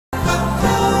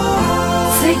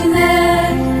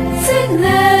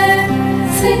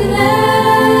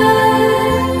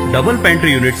Double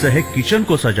pantry unit से है kitchen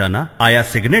को सजाना, आया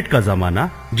सिग्नेट का जमाना,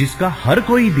 जिसका हर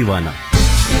कोई दीवाना।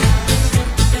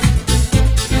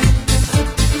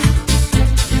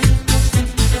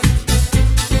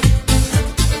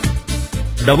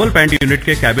 डबल पैंट्री यूनिट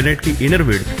के कैबिनेट की इनर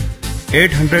विड्थ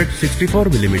 864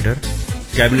 मिलीमीटर,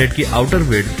 कैबिनेट की आउटर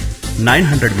विड्थ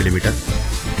 900 मिलीमीटर,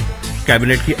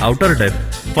 कैबिनेट की आउटर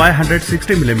डेप्थ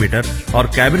 560 मिलीमीटर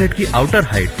और कैबिनेट की आउटर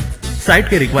हाइट साइट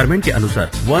के रिक्वायरमेंट के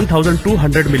अनुसार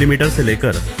 1200 मिलीमीटर से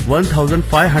लेकर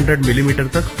 1500 मिलीमीटर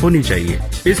तक होनी चाहिए।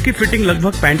 इसकी फिटिंग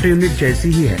लगभग पैंट्री यूनिट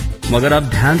जैसी ही है, मगर आप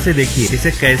ध्यान से देखिए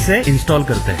इसे कैसे इंस्टॉल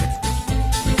करते हैं।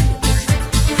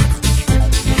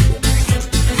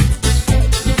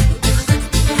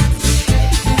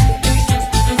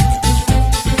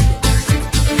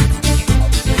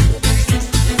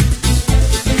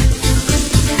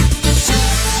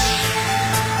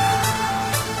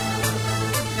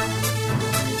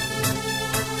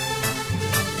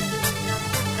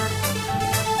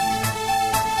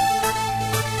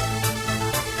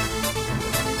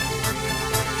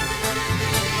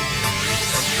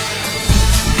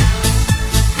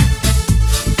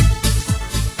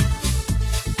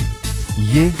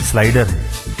 ये स्लाइडर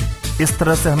है। इस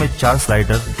तरह से हमें 4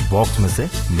 स्लाइडर बॉक्स में से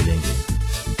मिलेंगे।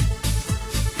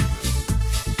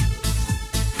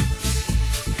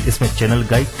 इसमें चैनल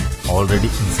गाइड ऑलरेडी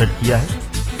इंसर्ट किया है।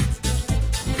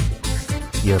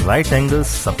 ये राइट एंगल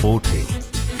सपोर्ट है।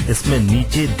 इसमें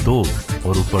नीचे 2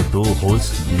 और ऊपर 2 होल्स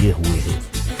दिए हुए हैं।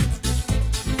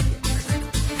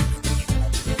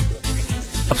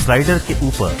 अब स्लाइडर के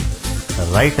ऊपर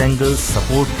राइट एंगल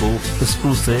सपोर्ट को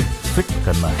स्क्रू से फिट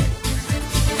करना है।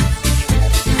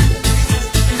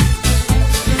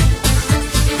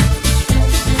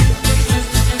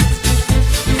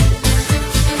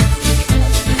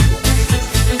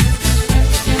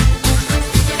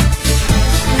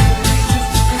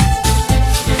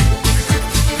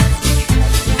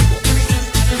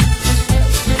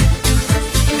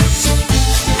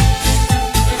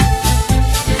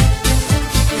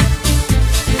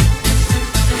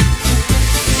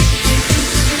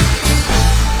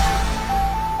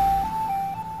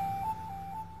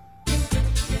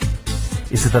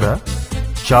 इसी तरह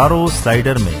चारों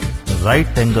स्लाइडर में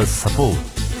राइट एंगल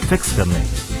सपोर्ट फिक्स करने हैं।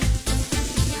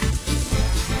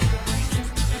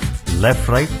 लेफ्ट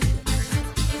राइट,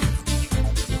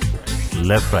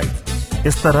 लेफ्ट राइट,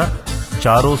 इस तरह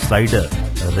चारों स्लाइडर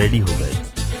रेडी हो गए।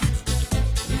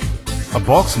 अब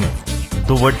बॉक्स में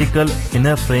 2 वर्टिकल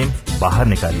इनर फ्रेम बाहर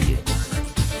निकालिए।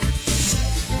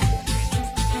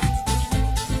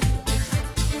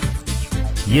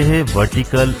 यह है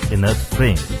वर्टिकल इनर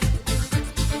फ्रेम।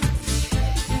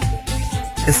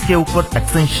 इसके ऊपर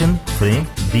एक्सटेंशन फ्रेम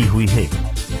दी हुई है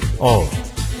और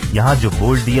यहां जो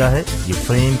बोल्ट दिया है ये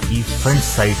फ्रेम की फ्रंट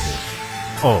साइड है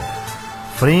और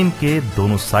फ्रेम के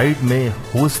दोनों साइड में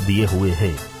होल्स दिए हुए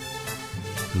हैं।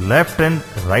 लेफ्ट एंड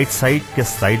राइट साइड के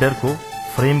स्लाइडर को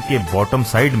फ्रेम के बॉटम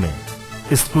साइड में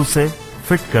स्क्रू से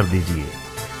फिट कर दीजिए।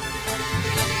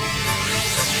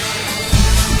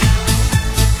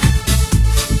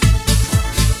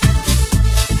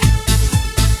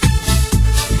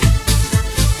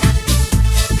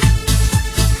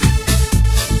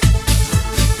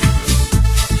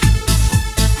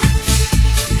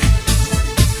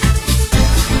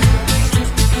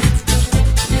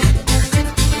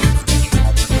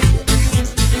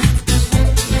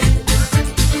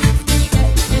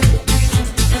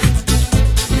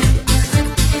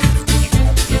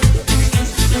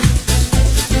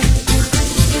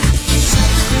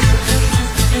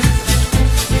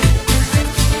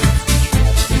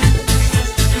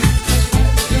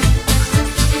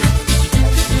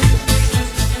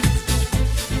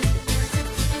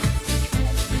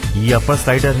 ये अपर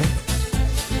स्लाइडर है।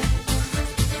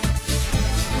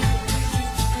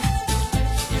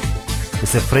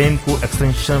 इसे फ्रेम को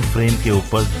एक्सटेंशन फ्रेम के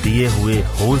ऊपर दिए हुए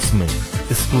होल्स में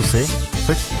स्क्रू से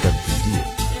फिट कर दीजिए।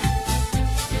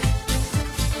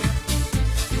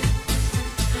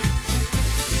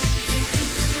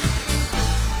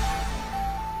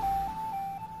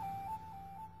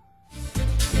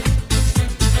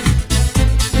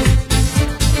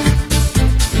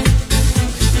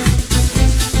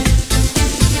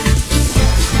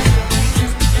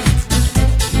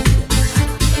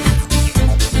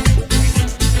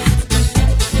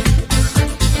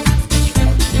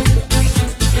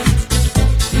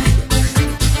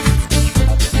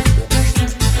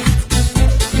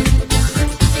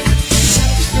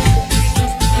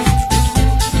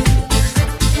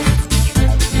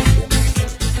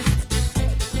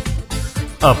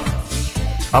 अब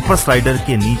अपर स्लाइडर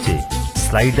के नीचे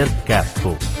स्लाइडर कैप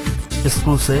को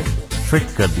स्क्रू से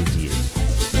फिट कर दीजिए।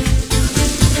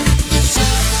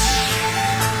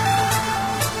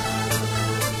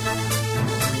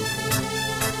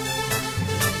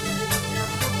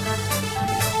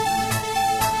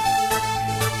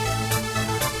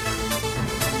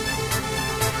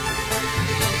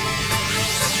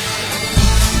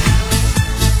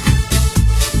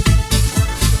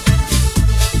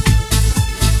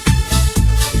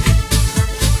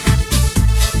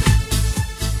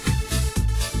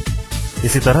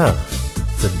 इसी तरह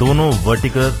से दोनों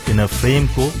वर्टिकल इनर फ्रेम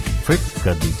को फिट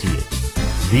कर दीजिए।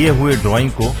 दिए हुए ड्राइंग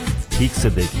को ठीक से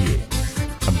देखिए।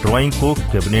 अब ड्राइंग को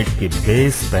कैबिनेट के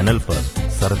बेस पैनल पर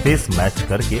सरफेस मैच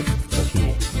करके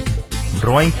रखिए।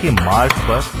 ड्राइंग के मार्क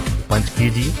पर पंच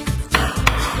कीजिए।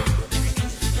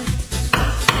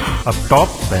 अब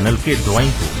टॉप पैनल के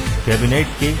ड्राइंग को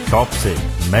कैबिनेट के टॉप से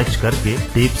मैच करके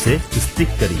टेप से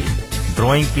स्टिक करिए।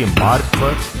 ड्राइंग के मार्क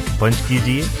पर पंच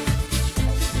कीजिए।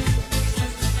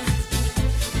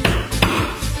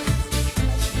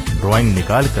 ड्राइंग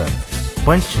निकालकर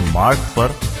पंच मार्क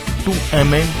पर 2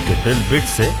 mm के ड्रिल बिट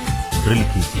से ड्रिल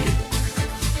कीजिए।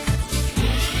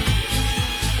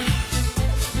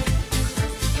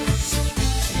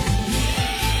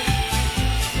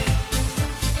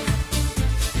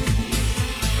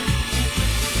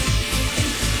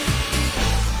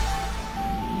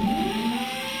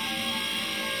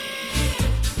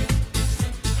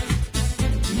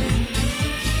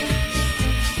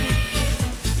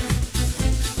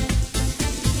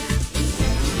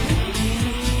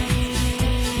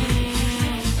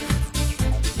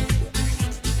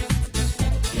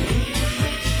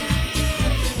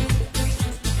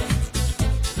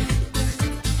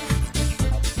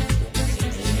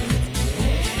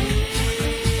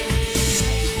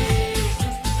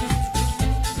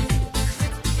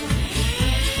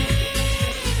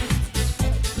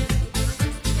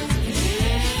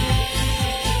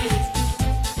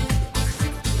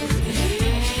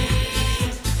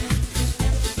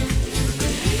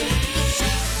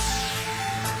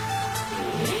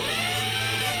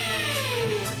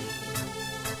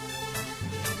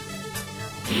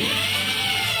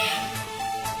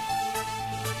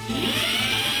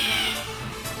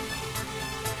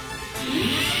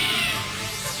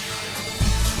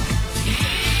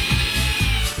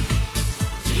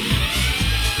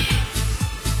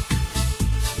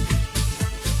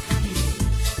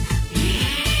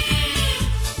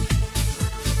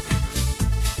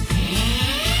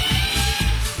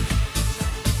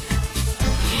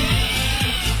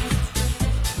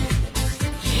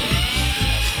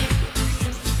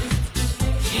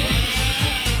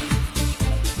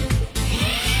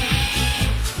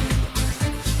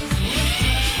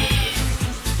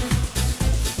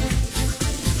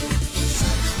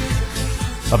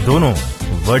 अब दोनों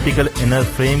वर्टिकल इनर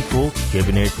फ्रेम को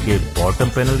कैबिनेट के बॉटम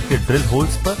पैनल के ड्रिल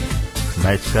होल्स पर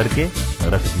मैच करके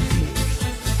रख दीजिए।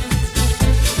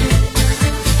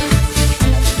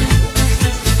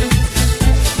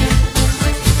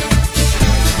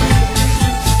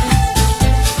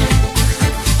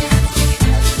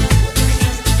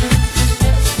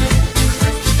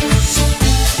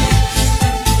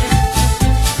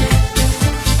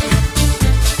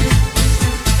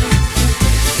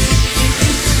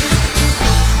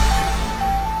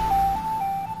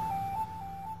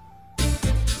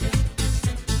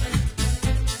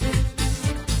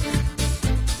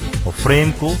 और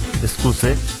फ्रेम को स्क्रू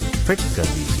से फिट कर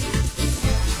दीजिए।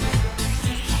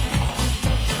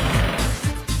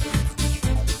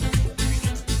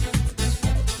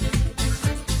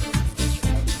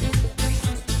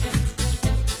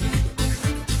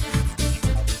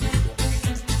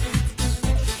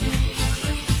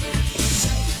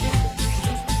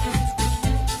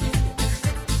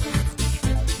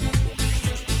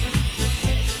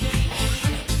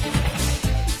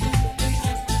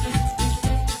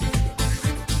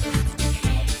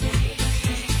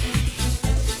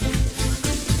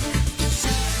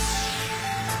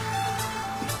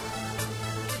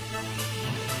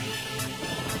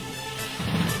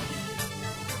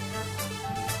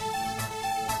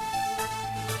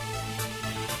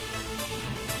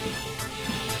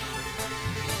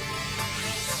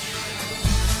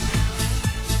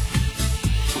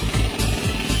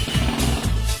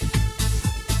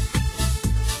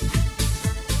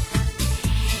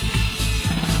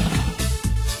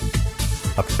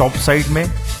 अब टॉप साइड में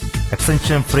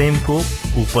एक्सटेंशन फ्रेम को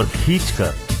ऊपर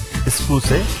खींचकर स्क्रू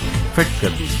से फिट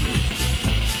कर दीजिए।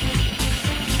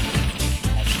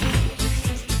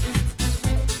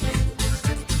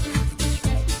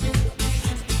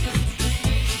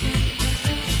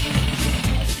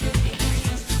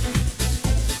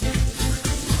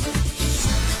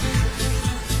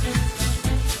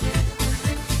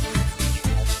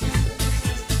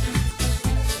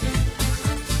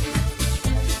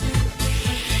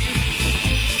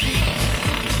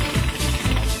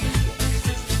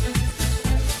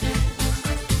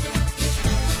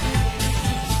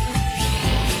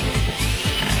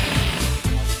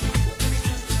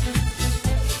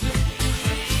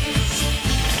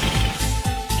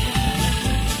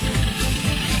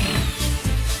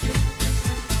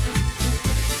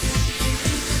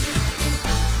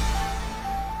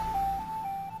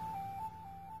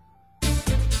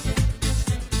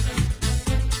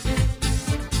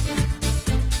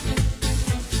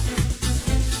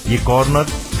 ये कॉर्नर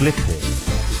क्लिप है।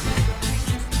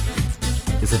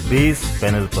 इसे बेस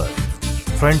पैनल पर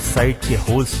फ्रंट साइड के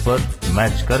होल्स पर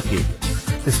मैच करके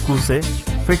स्क्रू से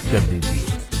फिट कर दीजिए।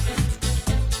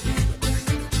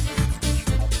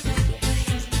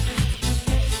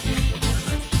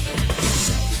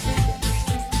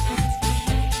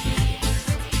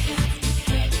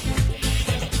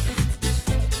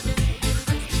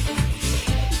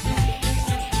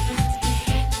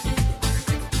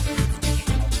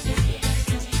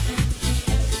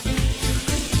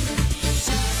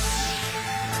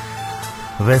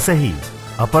 वैसे ही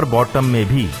अपर बॉटम में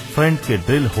भी फ्रंट के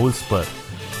ड्रिल होल्स पर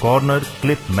कॉर्नर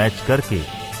क्लिप मैच करके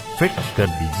फिट कर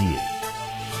दीजिए।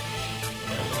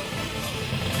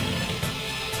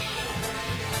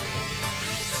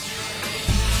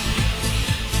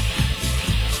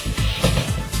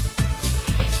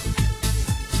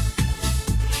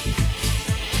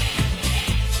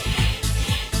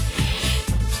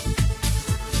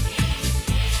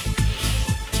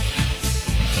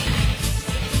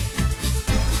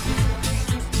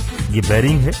 ये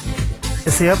बेरिंग है,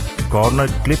 इसे अब कॉर्नर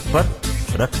क्लिप पर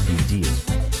रख दीजिए।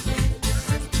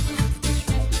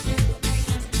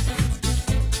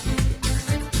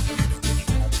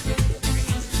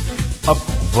 अब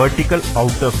वर्टिकल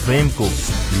आउटर फ्रेम को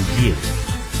लीजिए,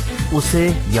 उसे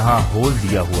यहां होल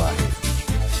दिया हुआ है।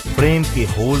 फ्रेम के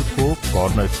होल को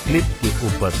कॉर्नर क्लिप के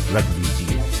ऊपर रख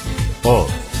दीजिए और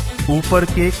ऊपर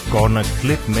के कॉर्नर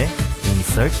क्लिप में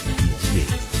इंसर्ट कीजिए।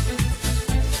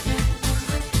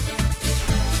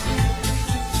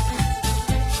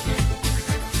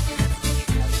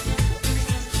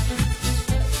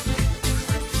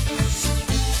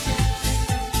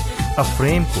 अब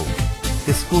फ्रेम को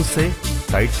स्क्रू से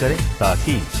टाइट करें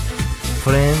ताकि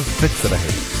फ्रेम फिक्स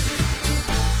रहे।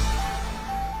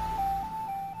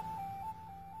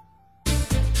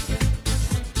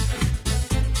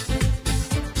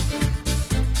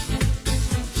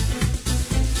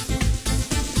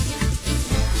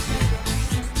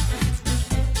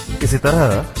 इसी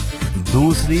तरह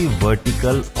दूसरी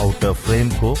वर्टिकल आउटर फ्रेम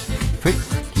को फिट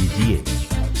कीजिए।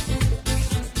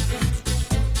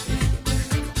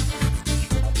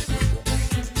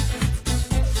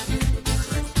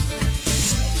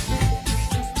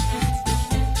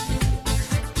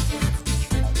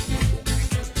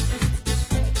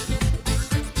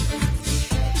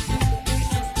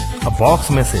 अब बॉक्स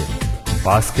में से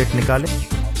बास्केट निकालें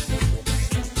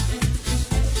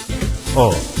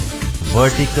और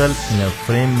वर्टिकल इनर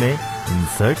फ्रेम में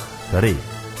इंसर्ट करें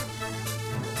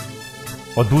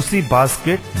और दूसरी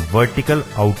बास्केट वर्टिकल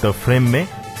आउटर फ्रेम में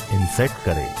इंसर्ट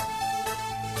करें।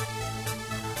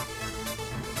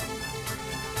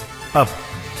 अब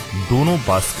दोनों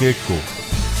बास्केट को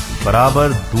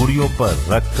बराबर दूरियों पर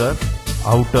रखकर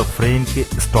आउटर फ्रेम के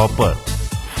स्टॉपर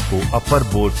को अपर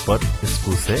बोर्ड पर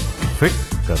स्क्रू से फिट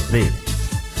कर दें।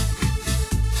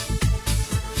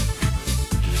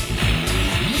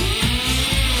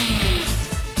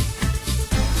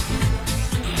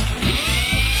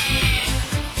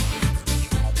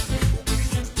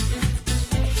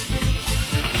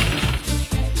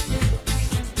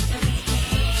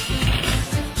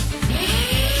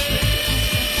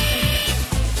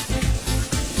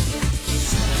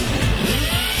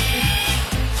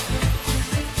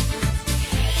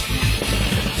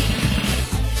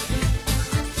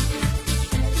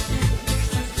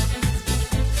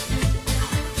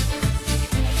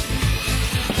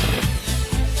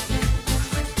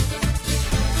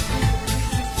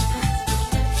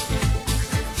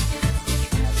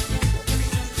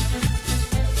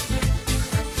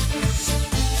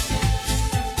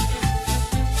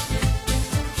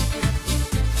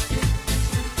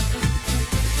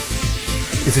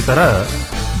 इसी तरह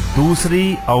दूसरी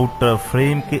आउटर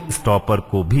फ्रेम के स्टॉपर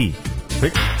को भी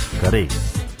फिट करें।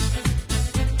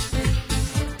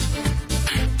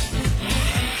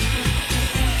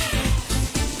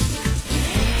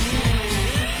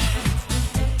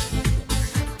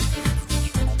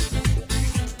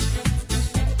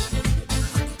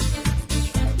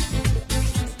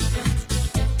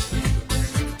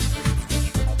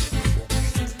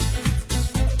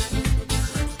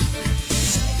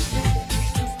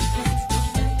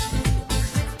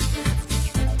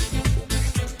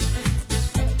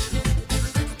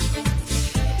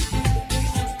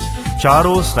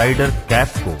 चारों स्लाइडर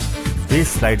कैप को बेस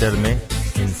स्लाइडर में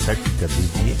इंसर्ट कर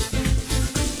दीजिए।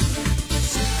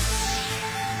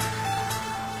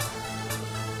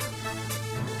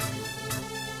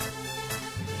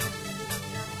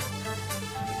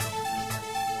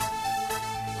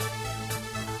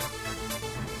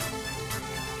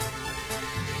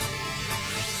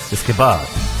 इसके बाद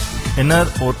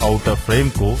इनर और आउटर फ्रेम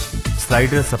को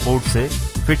स्लाइडर सपोर्ट से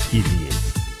फिट कीजिए।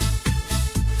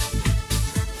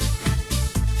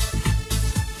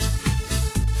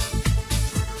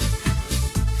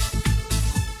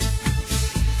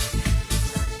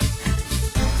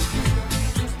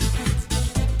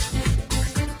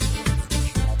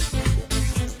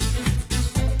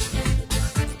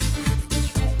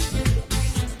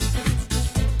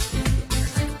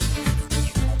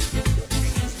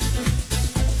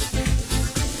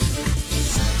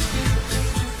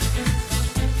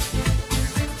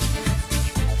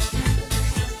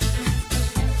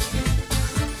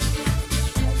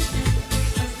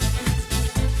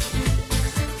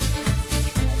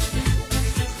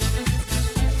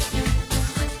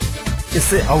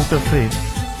 इससे आउटर फ्रेम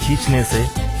खींचने से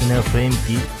इनर फ्रेम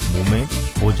की मूवमेंट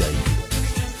हो जाएगी।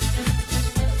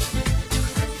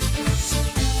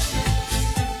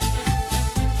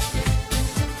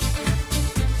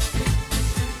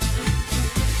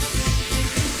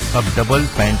 अब डबल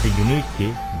पैंट्री यूनिट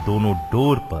के दोनों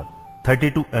डोर पर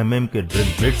 32 mm के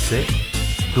ड्रिल बिट से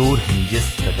डोर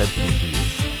हिंजेस कटर कीजिए।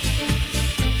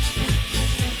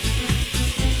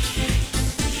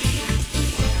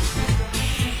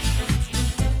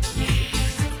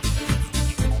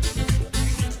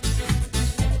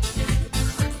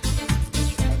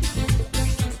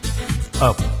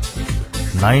 अब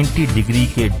 90 डिग्री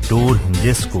के डोर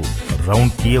हिंजेस को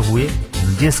राउंड किए हुए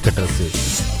हिंजेस कटर से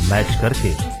मैच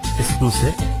करके स्क्रू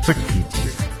से फिट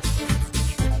कीजिए।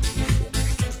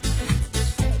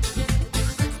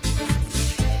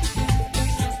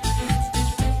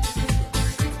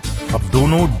 अब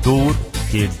दोनों डोर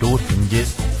के डोर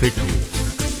हिंजेस फिट हुए।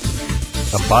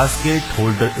 अब बास्केट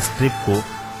होल्डर स्ट्रिप को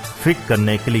फिट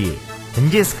करने के लिए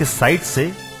हिंजेस के साइड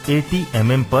से 80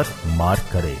 mm पर मार्क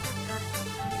करें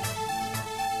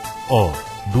और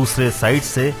दूसरे साइड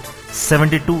से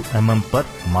 72 mm पर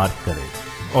मार्क करें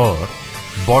और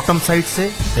बॉटम साइड से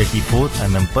 84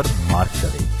 mm पर मार्क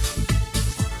करें।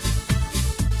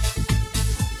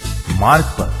 मार्क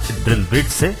पर ड्रिल बिट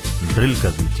से ड्रिल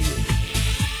कर दीजिए।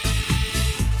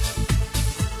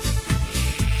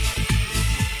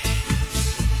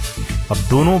 अब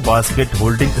दोनों बास्केट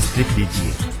होल्डिंग स्ट्रिप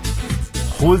लीजिए,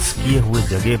 होल्स किए हुए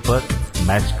जगह पर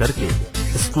मैच करके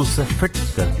स्क्रू से फिट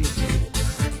कर दीजिए।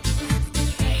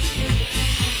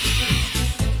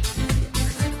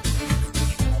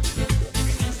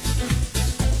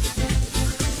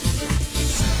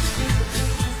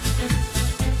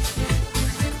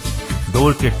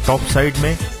 डोर के टॉप साइड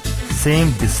में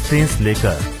सेम डिस्टेंस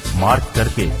लेकर मार्क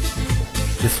करके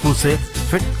स्क्रू से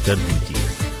फिट कर दीजिए।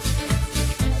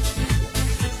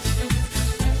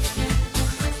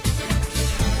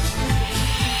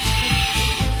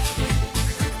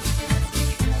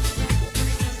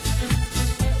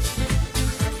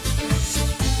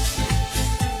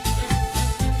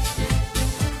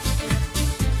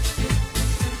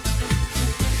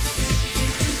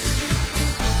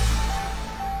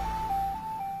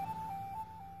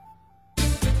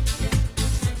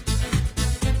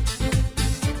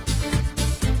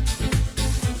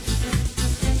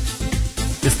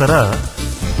 इस तरह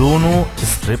दोनों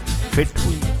स्ट्रिप फिट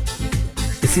हुई।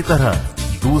 इसी तरह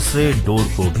दूसरे डोर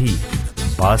को भी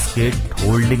बास्केट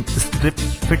होल्डिंग स्ट्रिप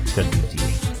फिट कर दीजिए।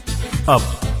 अब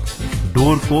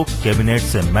डोर को कैबिनेट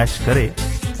से मैच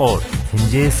करें और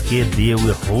हिंजेस के दिए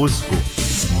हुए होल्स को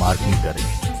मार्किंग करें।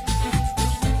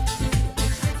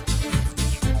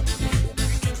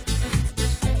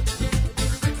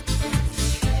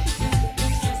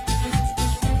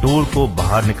 डोर को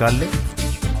बाहर निकाल लें।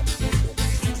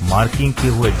 मार्किंग किए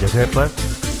हुए जगह पर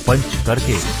पंच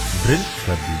करके ड्रिल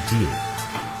कर दीजिए।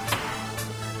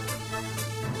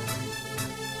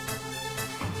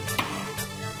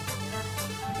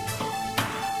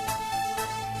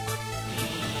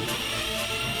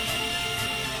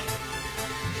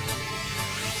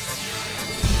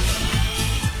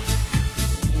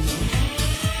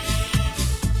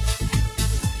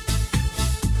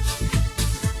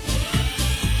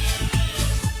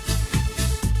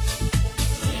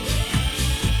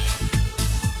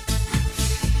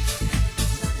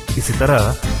 इसी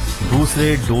तरह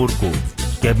दूसरे डोर को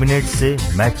कैबिनेट से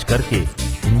मैच करके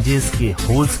हिंजेस के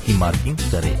होल्स की मार्किंग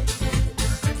करें।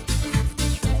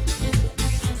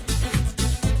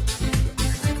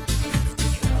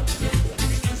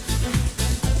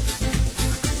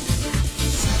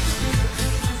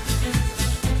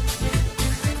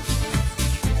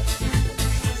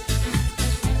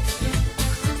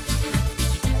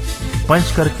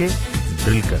 पंच करके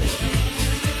ड्रिल करें।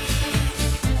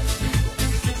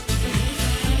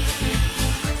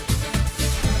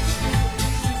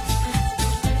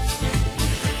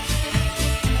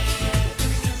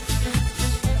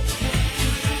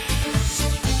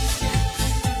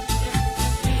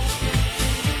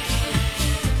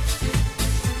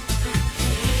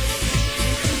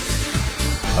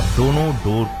 दोनों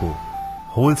डोर को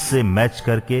होल से मैच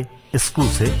करके स्क्रू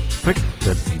से फिट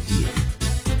कर दीजिए।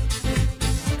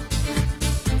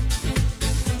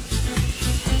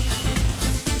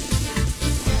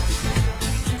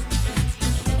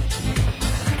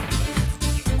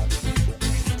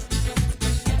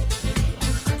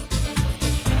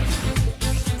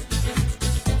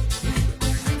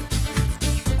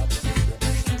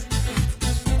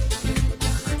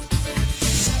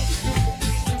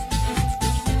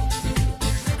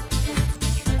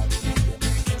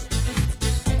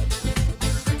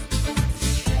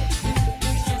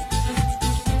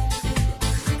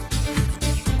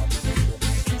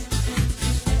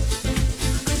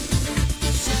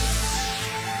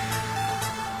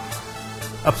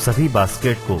 अब सभी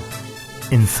बास्केट को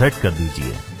इंसर्ट कर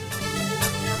दीजिए।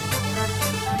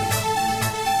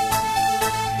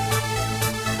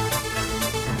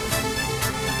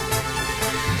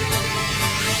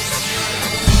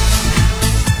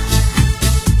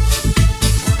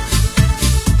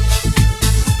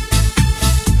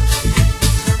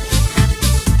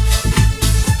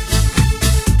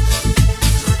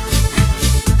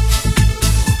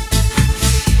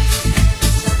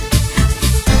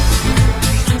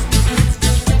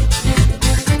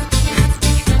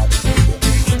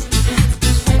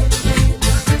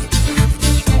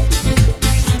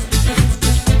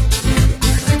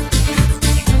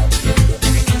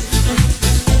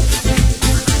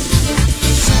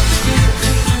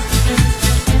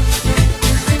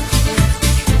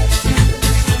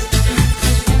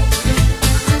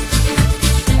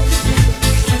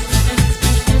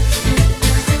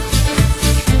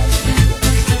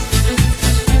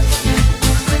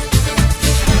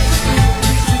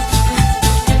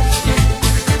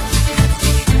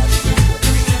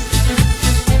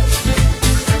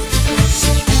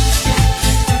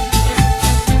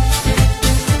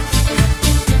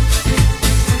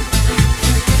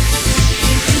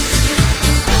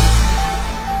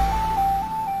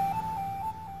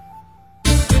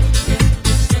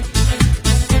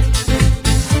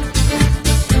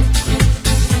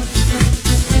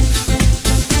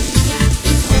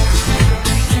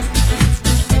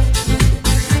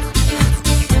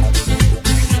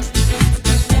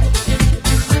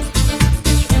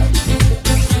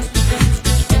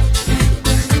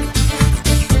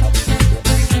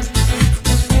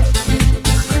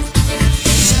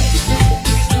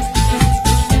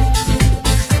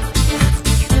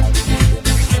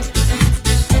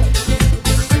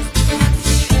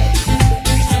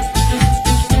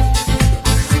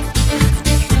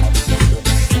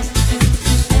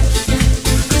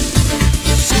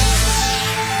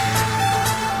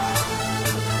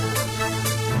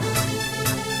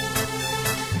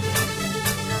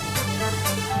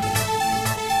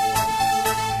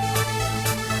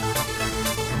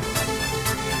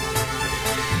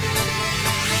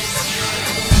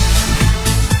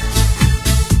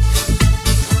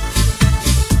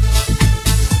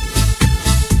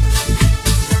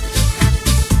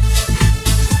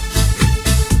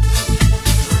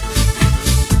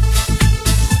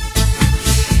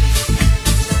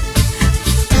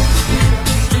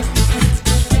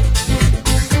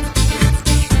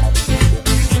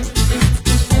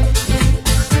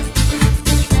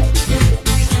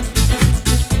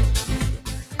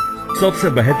 सबसे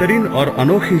बेहतरीन और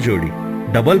अनोखी जोड़ी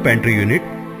डबल पेंट्री यूनिट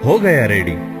हो गया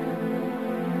रेडी।